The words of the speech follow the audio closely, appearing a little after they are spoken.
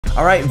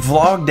All right,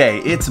 vlog day.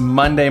 It's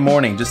Monday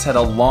morning. Just had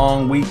a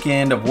long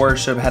weekend of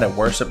worship. Had a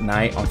worship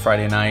night on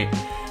Friday night.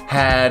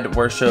 Had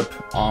worship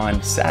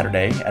on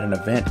Saturday at an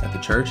event at the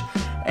church.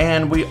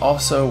 And we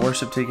also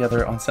worshiped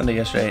together on Sunday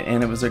yesterday,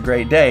 and it was a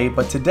great day.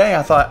 But today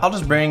I thought I'll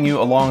just bring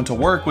you along to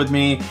work with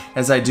me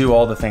as I do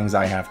all the things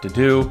I have to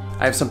do.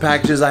 I have some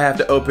packages I have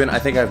to open. I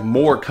think I have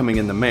more coming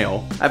in the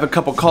mail. I have a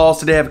couple calls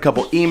today, I have a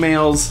couple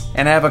emails,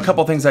 and I have a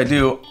couple things I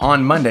do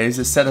on Mondays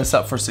to set us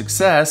up for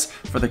success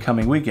for the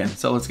coming weekend.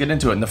 So let's get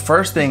into it. And the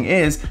first thing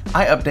is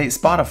I update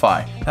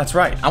Spotify. That's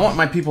right, I want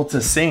my people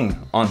to sing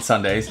on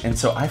Sundays, and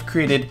so I've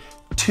created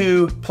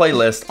 2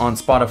 playlists on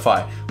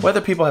Spotify.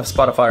 Whether people have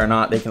Spotify or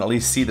not, they can at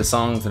least see the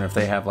songs, and if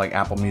they have like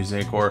Apple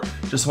Music or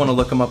just want to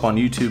look them up on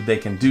YouTube, they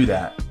can do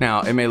that.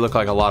 Now, it may look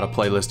like a lot of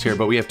playlists here,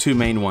 but we have 2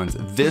 main ones: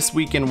 This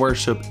Week in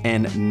Worship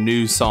and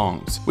New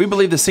Songs. We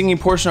believe the singing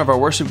portion of our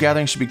worship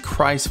gathering should be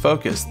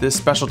Christ-focused. This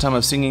special time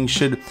of singing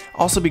should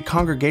also be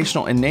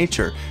congregational in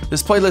nature.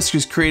 This playlist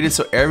was created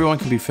so everyone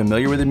can be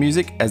familiar with the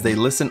music as they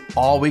listen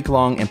all week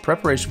long in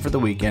preparation for the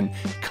weekend.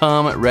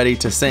 Come ready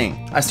to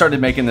sing. I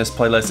started making this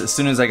playlist as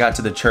soon as I got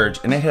to the church,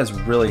 and it has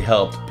really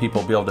helped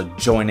people be able to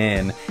join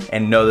in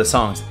and know the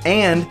songs,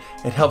 and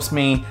it helps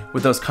me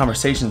with those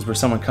conversations where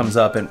someone comes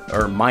up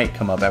or might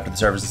come up after the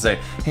service and say,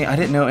 hey, I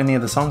didn't know any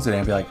of the songs today.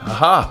 I'd be like,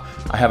 aha,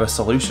 I have a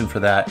solution for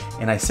that,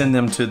 and I send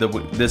them to the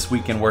This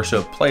Week in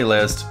Worship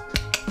playlist.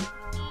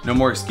 No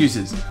more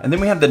excuses. And then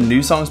we have the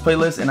new songs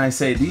playlist, and I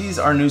say these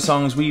are new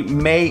songs we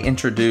may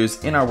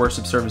introduce in our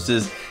worship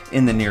services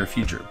in the near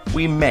future.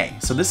 We may.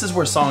 So this is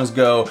where songs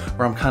go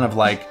where I'm kind of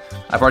like,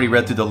 I've already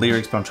read through the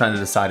lyrics, but I'm trying to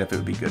decide if it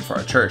would be good for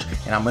our church.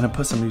 And I'm gonna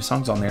put some new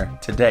songs on there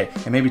today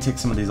and maybe take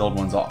some of these old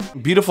ones off.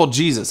 Beautiful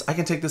Jesus. I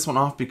can take this one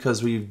off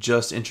because we've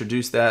just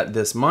introduced that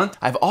this month.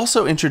 I've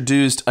also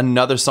introduced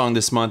another song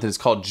this month, and it's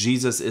called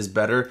Jesus is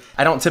Better.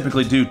 I don't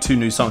typically do 2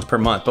 new songs per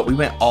month, but we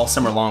went all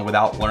summer long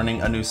without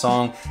learning a new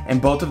song.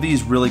 And both of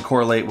these really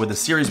correlate with the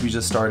series we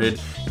just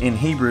started in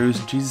Hebrews.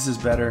 Jesus is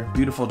better,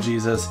 beautiful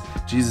Jesus.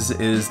 Jesus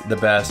is the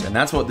best. And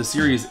that's what the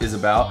series is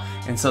about.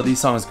 And so these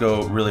songs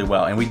go really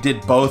well. And we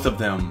did both of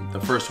them the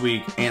first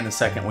week and the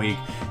second week,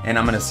 and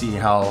I'm gonna see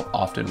how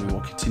often we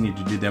will continue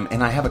to do them.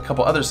 And I have a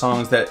couple other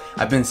songs that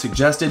have been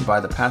suggested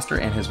by the pastor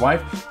and his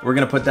wife. We're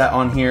gonna put that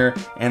on here,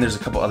 and there's a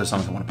couple other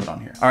songs I wanna put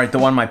on here. All right, the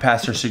one my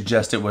pastor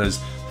suggested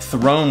was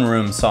Throne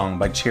Room Song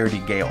by Charity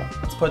Gale.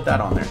 Let's put that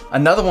on there.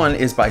 Another one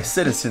is by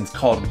Citizens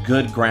called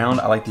Good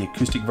Ground. I like the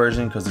acoustic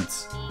version because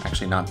it's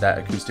actually not that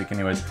acoustic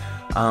anyways.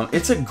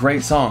 It's a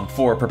great song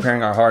for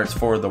preparing our hearts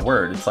for the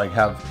word. It's like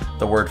have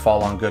the word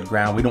fall on good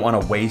ground. We don't want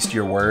to waste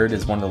your word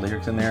is one of the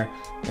lyrics in there.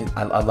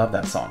 I love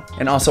that song.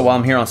 And also while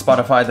I'm here on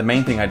Spotify, the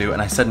main thing I do,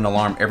 and I set an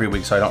alarm every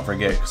week so I don't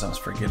forget, because I was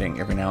forgetting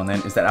every now and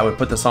then, is that I would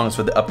put the songs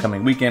for the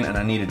upcoming weekend, and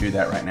I need to do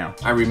that right now.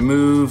 I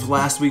remove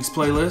last week's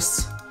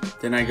playlists.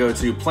 Then I go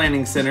to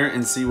Planning Center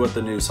and see what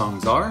the new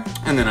songs are,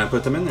 and then I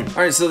put them in there.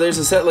 All right, so there's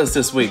a set list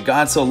this week.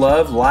 God So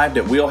Loved, Lived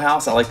at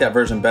Wheelhouse. I like that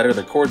version better.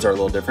 The chords are a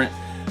little different.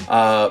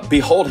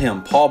 Behold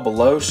Him, Paul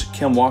Beloche,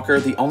 Kim Walker.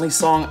 The only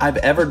song I've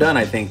ever done,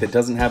 I think, that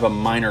doesn't have a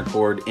minor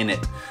chord in it.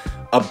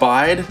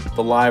 Abide,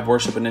 the live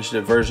worship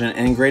initiative version,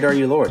 and Great Are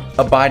You Lord.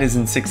 Abide is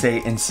in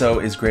 6/8, and so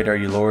is Great Are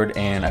You Lord,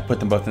 and I put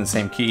them both in the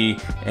same key,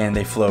 and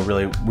they flow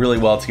really, really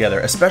well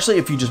together. Especially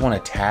if you just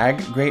want to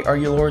tag Great Are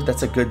You Lord,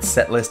 that's a good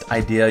set list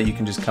idea. You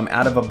can just come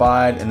out of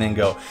Abide and then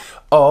go,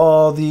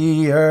 all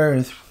the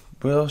earth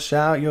will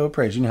shout your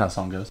praise. You know how the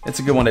song goes. It's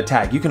a good one to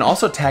tag. You can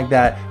also tag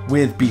that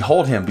with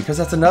Behold Him, because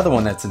that's another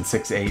one that's in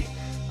 6/8,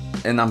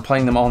 and I'm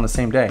playing them all on the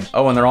same day.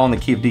 Oh, and they're all in the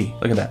key of D.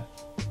 Look at that.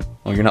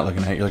 Well, you're not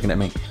looking at it, you're looking at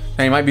me.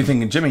 Now you might be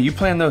thinking, Jimmy, you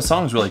plan those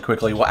songs really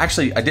quickly. Well,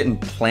 actually, I didn't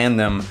plan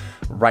them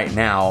right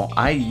now.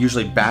 I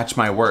usually batch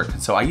my work.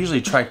 So I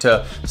usually try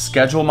to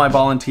schedule my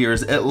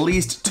volunteers at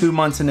least 2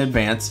 months in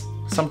advance,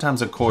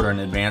 sometimes a quarter in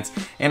advance,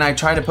 and I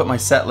try to put my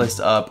set list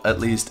up at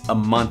least a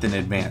month in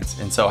advance.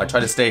 And so I try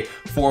to stay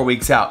 4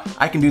 weeks out.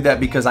 I can do that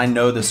because I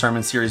know the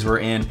sermon series we're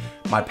in,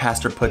 my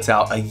pastor puts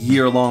out a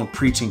year-long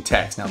preaching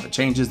text. Now if it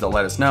changes, they'll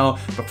let us know,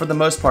 but for the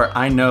most part,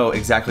 I know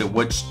exactly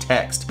what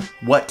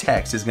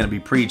text is gonna be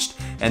preached,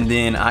 and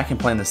then I can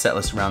plan the set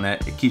list around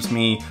that. It keeps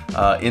me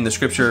in the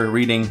scripture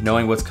reading,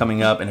 knowing what's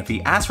coming up, and if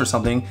he asks for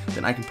something,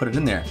 then I can put it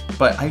in there.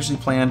 But I usually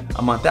plan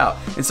a month out.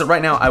 And so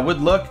right now, I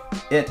would look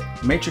at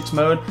Matrix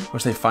mode,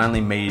 which they finally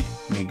made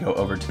me go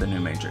over to the new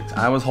Matrix.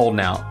 I was holding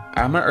out.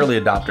 I'm an early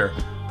adopter,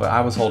 but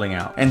I was holding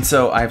out. And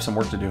so I have some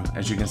work to do,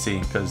 as you can see,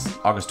 because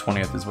August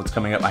 20th is what's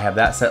coming up. I have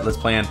that set list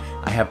planned.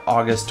 I have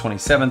August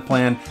 27th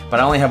planned, but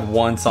I only have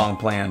 1 song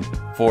planned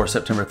for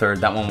September 3rd.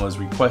 That one was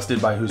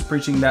requested by who's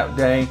preaching that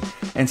day.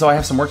 And so I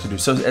have some work to do.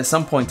 So at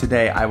some point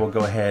today, I will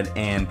go ahead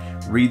and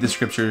read the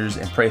scriptures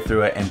and pray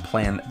through it and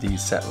plan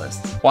these set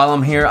lists. While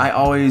I'm here, I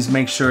always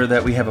make sure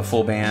that we have a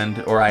full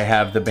band, or I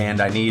have the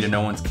band I need and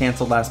no one's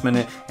canceled last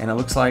minute. And it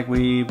looks like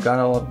we've got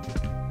a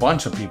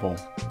bunch of people.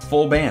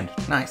 Full band,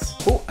 nice.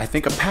 Oh, I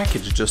think a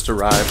package just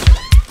arrived.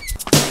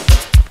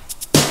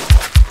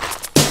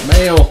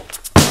 Mail.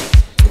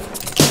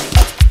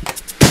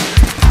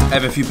 I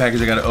have a few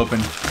packages I gotta open.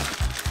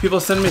 People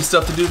send me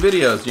stuff to do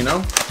videos, you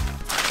know?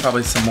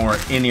 Probably some more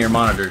in-ear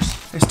monitors.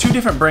 There's two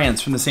different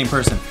brands from the same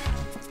person.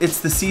 It's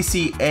the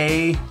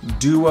CCA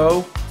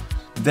Duo.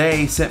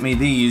 They sent me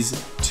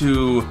these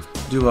to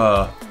do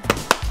a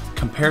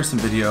comparison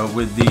video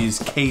with these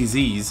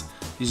KZs.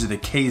 These are the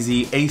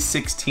KZ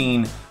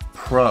A16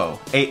 Pro,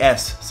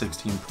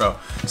 AS16 Pro.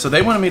 So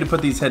they wanted me to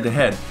put these head to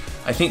head.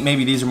 I think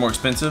maybe these are more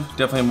expensive,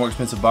 definitely a more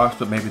expensive box,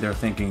 but maybe they're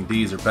thinking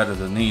these are better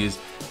than these,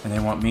 and they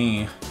want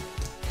me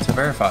to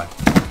verify.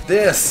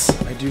 This,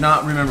 I do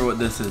not remember what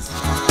this is.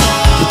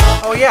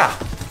 Oh yeah,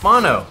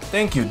 mono,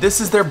 thank you.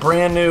 This is their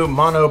brand new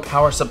mono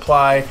power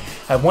supply.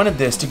 I wanted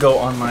this to go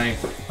on my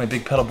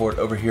big pedal board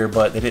over here,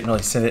 but they didn't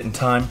really send it in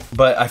time.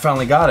 But I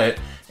finally got it,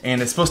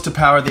 and it's supposed to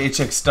power the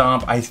HX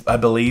Stomp, I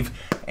believe,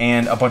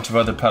 and a bunch of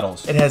other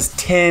pedals. It has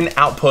 10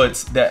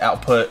 outputs that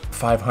output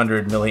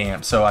 500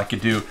 milliamps, so I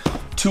could do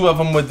 2 of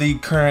them with the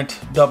current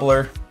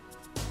doubler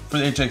for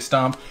the HX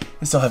Stomp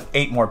and still have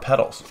 8 more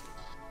pedals.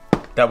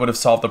 That would have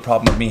solved the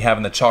problem of me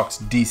having the Chalk's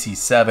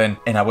DC7,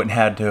 and I wouldn't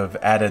have to have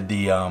added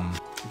the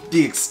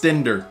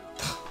extender.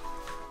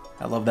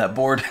 I love that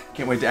board.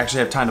 Can't wait to actually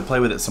have time to play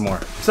with it some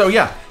more. So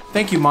yeah,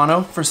 thank you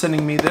Mono for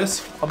sending me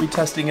this. I'll be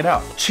testing it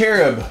out.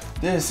 Cherub,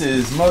 this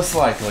is most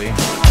likely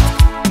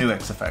new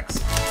XFX.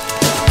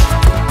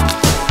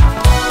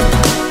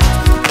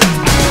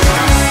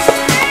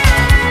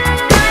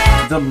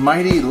 The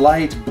Mighty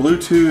Light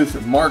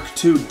Bluetooth Mark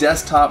II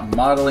desktop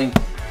modeling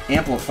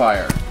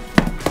amplifier.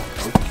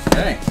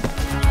 Okay.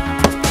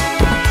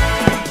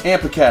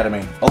 Amp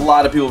Academy. A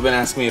lot of people have been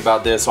asking me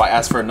about this, so I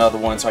asked for another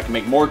one so I can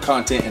make more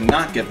content and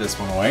not give this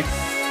one away.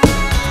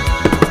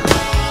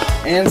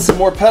 And some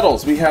more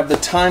pedals. We have the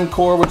Time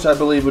Core, which I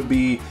believe would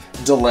be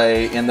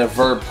delay, and the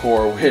Verb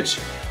Core, which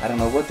I don't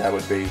know what that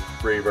would be.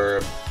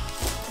 Reverb.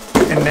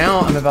 And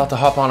now I'm about to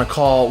hop on a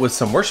call with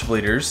some worship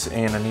leaders,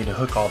 and I need to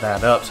hook all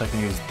that up so I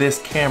can use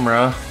this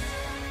camera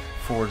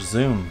for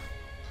Zoom.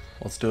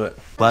 Let's do it.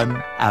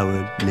 1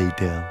 hour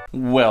later.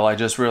 Well, I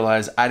just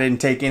realized I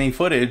didn't take any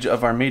footage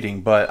of our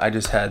meeting, but I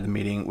just had the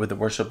meeting with the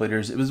worship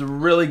leaders. It was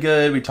really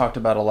good. We talked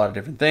about a lot of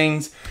different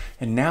things,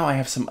 and now I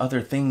have some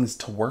other things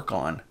to work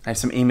on. I have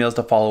some emails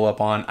to follow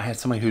up on. I have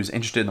somebody who's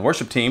interested in the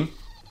worship team.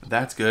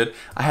 That's good.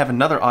 I have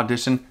another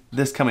audition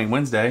this coming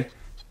Wednesday.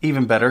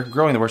 Even better,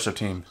 growing the worship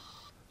team.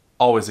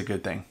 Always a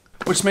good thing.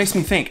 Which makes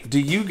me think, do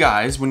you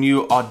guys, when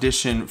you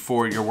audition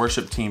for your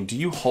worship team, do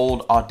you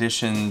hold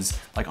auditions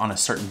like on a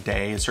certain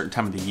day, a certain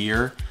time of the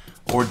year?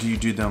 Or do you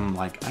do them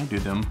like I do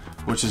them,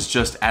 which is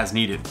just as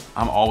needed?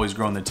 I'm always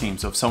growing the team.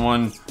 So if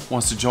someone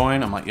wants to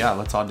join, I'm like, yeah,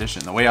 let's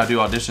audition. The way I do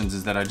auditions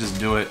is that I just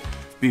do it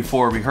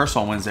before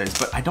rehearsal on Wednesdays,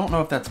 but I don't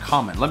know if that's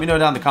common. Let me know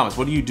down in the comments,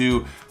 what do you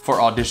do for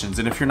auditions?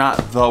 And if you're not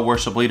the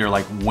worship leader,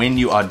 like when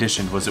you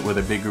auditioned, was it with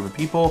a big group of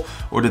people,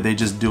 or did they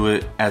just do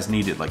it as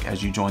needed, like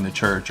as you joined the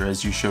church or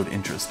as you showed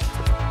interest?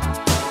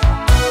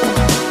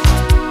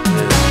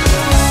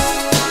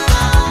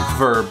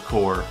 Verb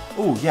Core.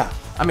 Oh yeah,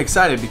 I'm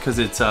excited because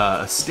it's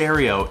a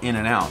stereo in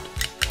and out,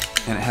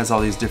 and it has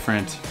all these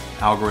different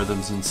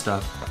algorithms and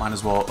stuff. Might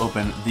as well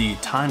open the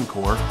Time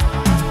Core.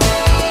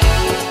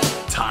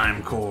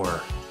 Time Core.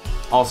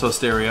 Also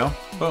stereo.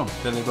 Boom,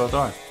 then they both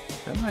are.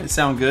 That might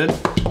sound good,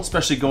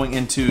 especially going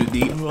into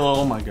the,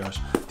 oh my gosh,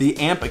 the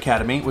Amp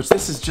Academy, which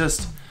this is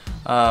just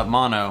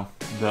mono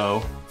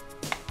though.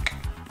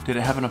 Did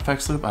it have an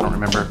effects loop? I don't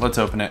remember. Let's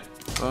open it.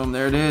 Boom,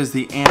 there it is,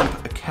 the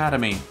Amp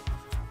Academy.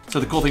 So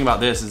the cool thing about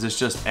this is it's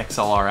just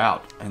XLR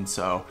out. And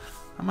so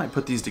I might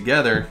put these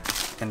together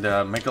and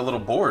make a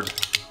little board.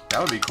 That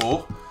would be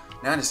cool.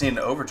 Now I just need an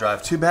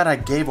overdrive. Too bad I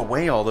gave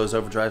away all those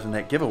overdrives in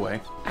that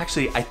giveaway.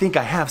 Actually, I think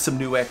I have some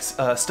new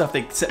stuff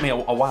they sent me a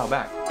while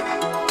back.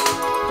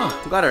 Huh,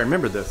 I'm glad I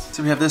remembered this.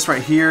 So we have this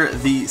right here,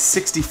 the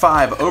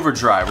 65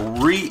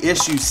 overdrive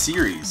reissue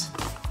series.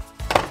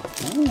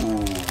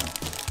 Ooh,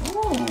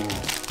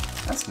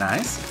 that's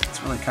nice.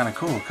 It's really kind of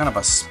cool. Kind of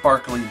a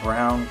sparkly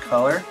brown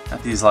color.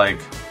 Got these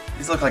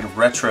look like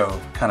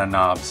retro kind of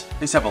knobs.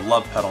 They used to have a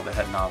love pedal that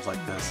had knobs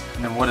like this.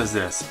 And then what is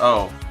this?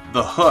 Oh,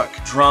 the Hook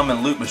drum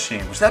and loop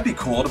machine, which that'd be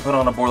cool to put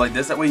on a board like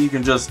this. That way you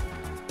can just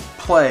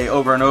play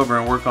over and over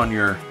and work on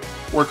your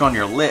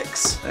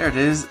licks. There it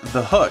is,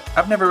 the Hook.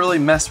 I've never really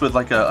messed with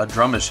like a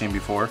drum machine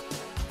before.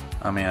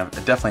 I mean, I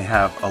definitely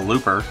have a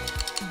looper.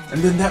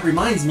 And then that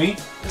reminds me,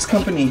 this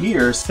company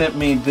here sent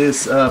me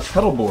this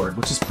pedal board,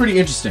 which is pretty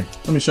interesting.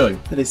 Let me show you.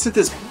 They sent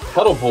this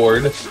pedal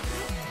board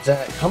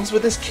that comes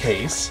with this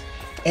case,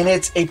 and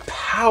it's a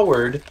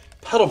powered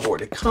pedal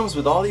board. It comes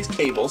with all these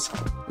cables.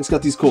 It's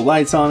got these cool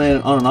lights on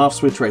it, on and off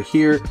switch right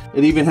here.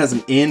 It even has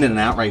an in and an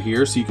out right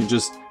here, so you can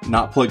just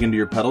not plug into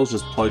your pedals,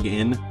 just plug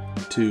in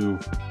to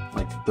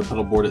like the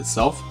pedal board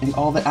itself. And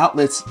all the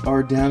outlets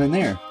are down in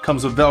there.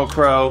 Comes with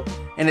Velcro,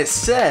 and it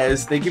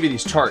says, they give you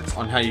these charts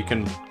on how you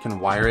can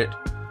wire it.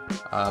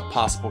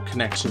 Possible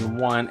connection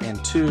 1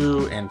 and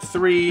 2 and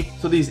 3.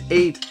 So these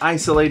 8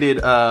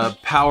 isolated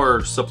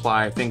power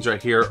supply things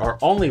right here are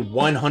only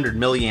 100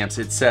 milliamps,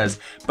 it says,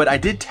 but I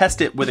did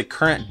test it with a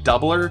current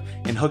doubler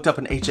and hooked up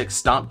an HX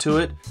Stomp to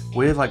it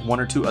with like 1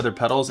 or 2 other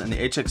pedals, and the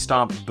HX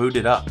Stomp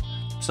booted up.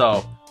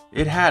 So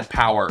It had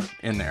power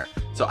in there.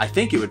 So I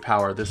think it would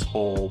power this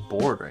whole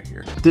board right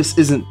here. This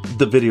isn't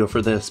the video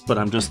for this, but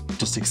I'm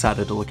just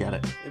excited to look at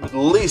it. It would at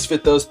least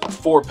fit those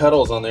 4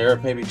 pedals on there,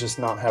 maybe just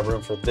not have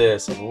room for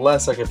this,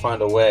 unless I could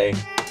find a way.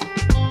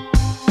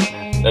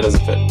 That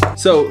doesn't fit.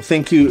 So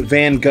thank you,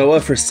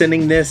 Vangoa, for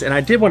sending this. And I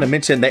did want to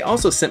mention, they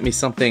also sent me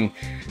something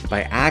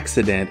by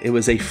accident. It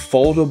was a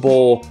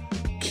foldable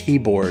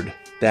keyboard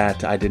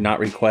that I did not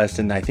request,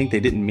 and I think they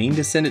didn't mean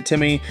to send it to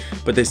me,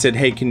 but they said,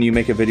 hey, can you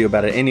make a video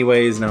about it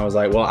anyways? And I was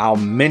like, well, I'll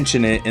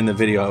mention it in the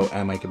video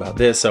I make about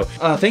this. So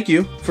thank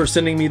you for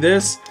sending me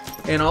this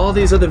and all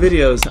these other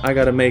videos I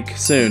gotta make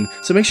soon.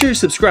 So make sure you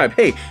subscribe.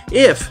 Hey,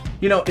 if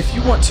you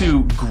want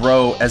to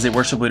grow as a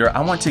worship leader,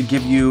 I want to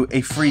give you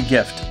a free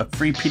gift, a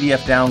free PDF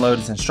download.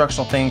 It's an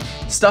instructional thing,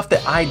 stuff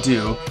that I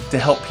do to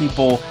help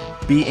people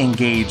be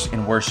engaged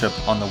in worship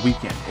on the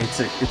weekend. It's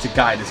a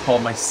guide. It's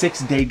called my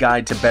 6-day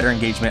guide to better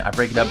engagement. I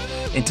break it up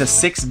into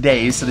 6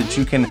 days so that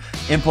you can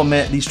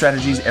implement these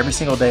strategies every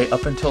single day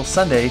up until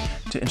Sunday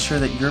to ensure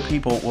that your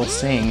people will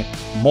sing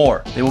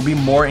more. They will be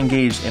more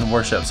engaged in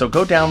worship. So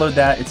go download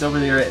that. It's over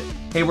there at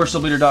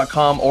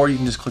heyworshipleader.com, or you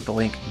can just click the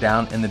link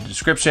down in the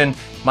description.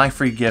 My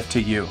free gift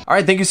to you. All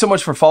right, thank you so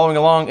much for following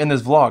along in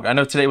this vlog. I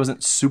know today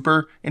wasn't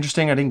super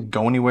interesting. I didn't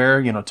go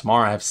anywhere.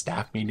 Tomorrow I have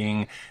staff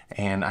meeting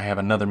and I have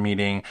another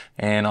meeting,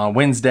 and on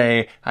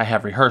Wednesday I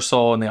have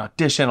rehearsal and the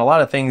audition, a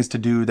lot of things to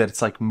do that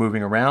it's like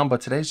moving around, but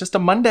today's just a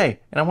Monday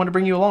and I want to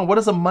bring you along. What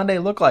does a Monday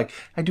look like?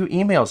 I do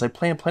emails, I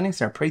play in planning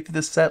center, I pray through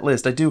the set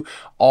list, I do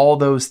all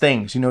those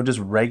things, just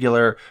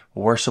regular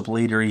worship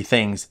leadery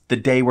things. The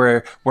day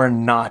where we're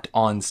not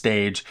on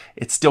stage,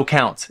 it still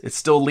counts. It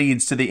still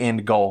leads to the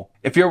end goal.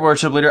 If you're a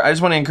worship leader, I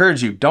just want to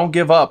encourage you, don't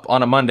give up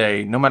on a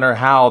Monday, no matter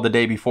how the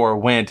day before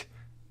went.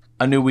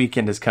 A new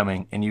weekend is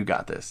coming and you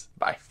got this.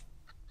 Bye.